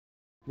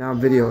Now I'm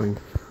videoing.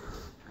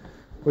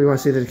 What do you want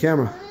to say to the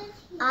camera?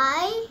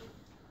 I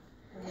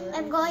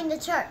am going to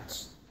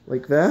church.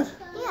 Like that?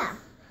 Yeah.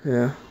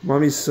 Yeah.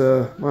 Mommy's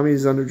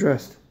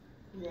underdressed.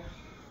 Yeah.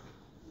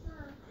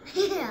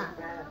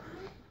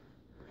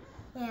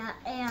 Yeah,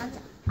 and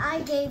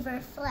I gave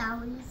her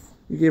flowers.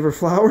 You gave her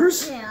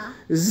flowers? Yeah.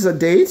 Is this a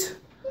date?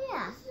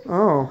 Yeah.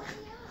 Oh.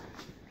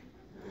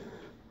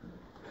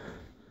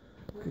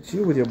 Look at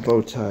you with your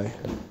bow tie.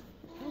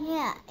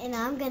 Yeah, and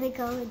I'm gonna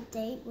go on a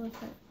date with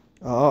her.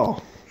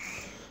 Oh.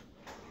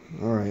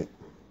 All right.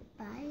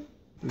 Bye.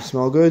 You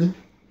smell good?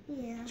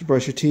 Yeah. Did you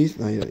brush your teeth?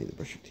 No, you don't need to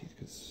brush your teeth.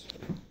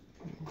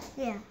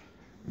 Yeah.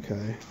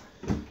 Okay.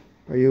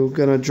 Are you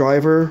gonna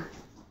drive her?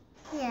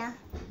 Yeah.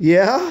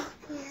 Yeah?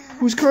 Yeah.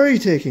 Whose car are you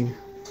taking?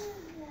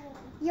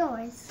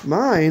 Yours.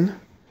 Mine?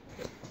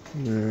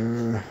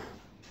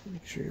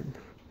 Make sure you're...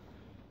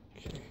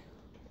 Okay.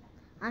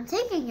 I'm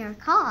taking your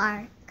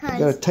car, You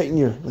gotta tighten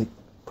your,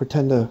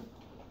 pretend to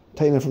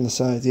tighten it from the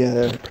sides. Yeah,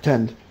 there,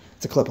 pretend.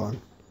 It's a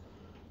clip-on.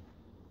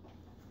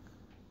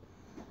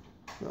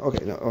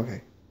 Okay, no,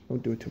 okay.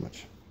 Don't do it too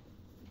much.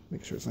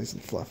 Make sure it's nice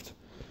and fluffed.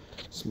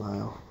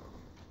 Smile.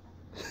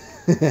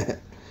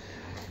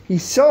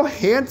 He's so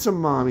handsome,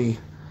 Mommy.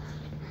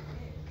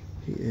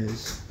 He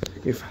is.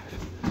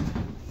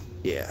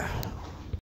 Yeah.